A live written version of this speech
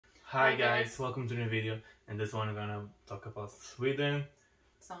Hi guys, welcome to the new video. And this one we're gonna talk about Sweden.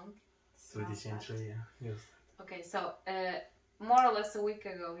 Song. Swedish entry, yeah. Yes. Okay, so more or less a week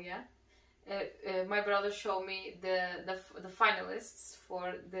ago, yeah, my brother showed me the finalists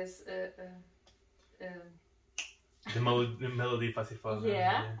for this. The Melody Festival.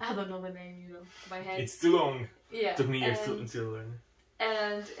 Yeah, I don't know the name, my head. It's too long. Yeah. Took me years to learn.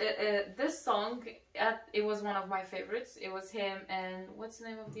 And this song, it was one of my favorites. It was him and what's the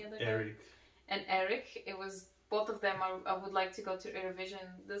name of the other guy? Eric. And Eric. It was both of them. I would like to go to Eurovision.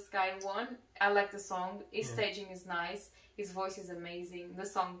 This guy won. I like the song. His staging is nice. His voice is amazing. The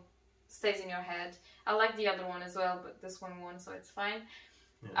song stays in your head. I like the other one as well, but this one won, so it's fine.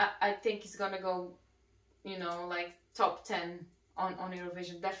 Yeah. I think he's gonna go, like top 10 on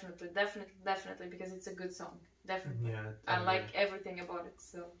Eurovision. Definitely, because it's a good song. Definitely. Yeah, I like everything about it.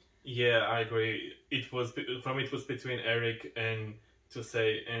 So. Yeah, I agree. It was between Eric and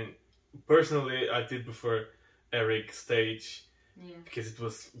Tusse, and personally, I did prefer Eric's stage because it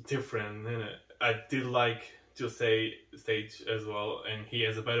was different. And I did like Tusse stage as well, and he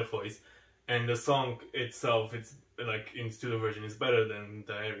has a better voice. And the song itself, it's like in studio version, is better than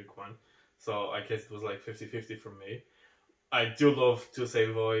the Eric one. So I guess it was like 50-50 for me. I do love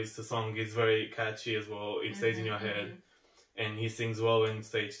Tusse's voice. The song is very catchy as well. It stays in your head, and he sings well on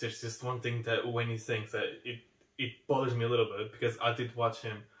stage. There's just one thing that when he sings that it bothers me a little bit because I did watch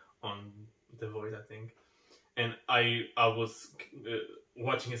him on The Voice, I think, and I was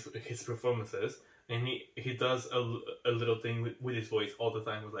watching his performances, and he does a little thing with his voice all the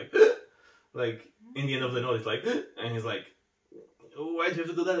time. It was like in the end of the note, it's like, and he's like, why do you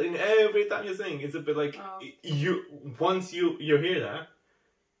have to do that in every time you sing? It's a bit like once you hear that,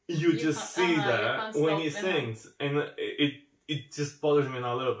 you just see that when he sings, and it just bothers me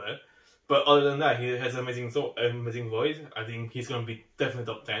now a little bit. But other than that, he has amazing voice. I think he's gonna be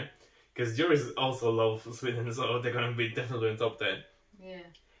definitely top 10 because Juries also love Sweden, so they're gonna be definitely in top 10. Yeah.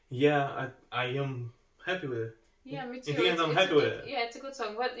 Yeah, I am happy with it. Yeah, me too. In the end, I'm happy with it. Yeah, it's a good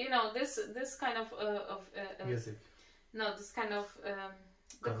song, but this kind of music. No, this kind of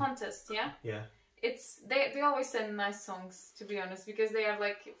the contest, yeah. Yeah. It's they always send nice songs, to be honest, because they are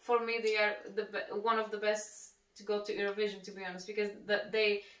like, for me they are one of the best to go to Eurovision, to be honest, because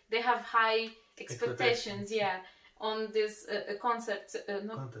they have high expectations, yeah, on this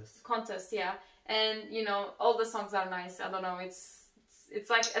contest, yeah, and all the songs are nice. I don't know, it's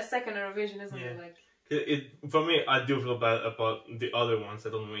like a second Eurovision, isn't it? Like. For me, I do feel bad about the other ones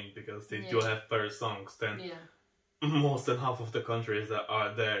that don't win because they do have better songs than most than half of the countries that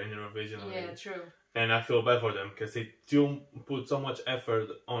are there in Eurovision. Yeah, true. And I feel bad for them because they do put so much effort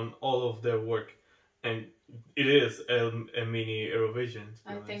on all of their work, and it is a mini Eurovision.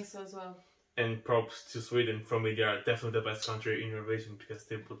 I think so as well. And props to Sweden. For me, they are definitely the best country in Eurovision because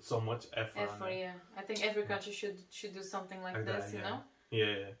they put so much effort. Yeah. I think every country should do something like this, you know.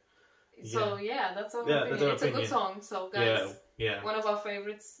 Yeah. So that's our opinion. It's a good song. So guys, one of our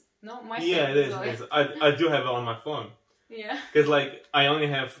favorites. No, my favorite. Yeah, it is. I do have it on my phone. Yeah. Because like I only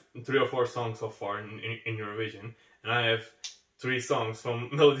have 3 or 4 songs so far in Eurovision, and I have 3 songs from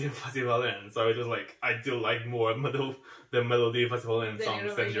Melody Festival, so it was like I do like more the Melody Festival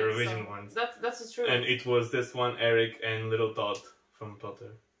songs than Eurovision ones. That's true. And it was this one, Eric and Little Dot from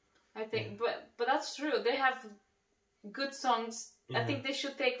Totter. I think, but that's true. They have good songs. I think they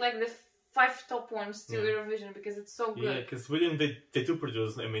should take like the 5 top ones to Eurovision because it's so good. Yeah, because Sweden, they do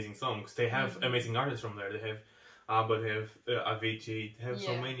produce amazing songs. They have amazing artists from there. They have ABBA, they have Avicii, they have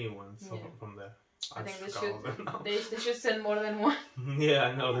so many ones from there. I think they should send more than one. Yeah,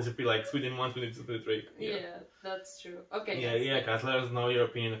 I know. There should be like Sweden 1, Sweden 2, Sweden 3. Yeah, that's true. Okay. Yeah, guys, let us know your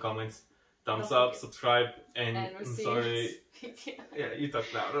opinion in the comments. Thumbs up, subscribe, and I'm sorry. Yeah, you talk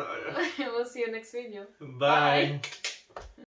now. We'll see you next video. Bye.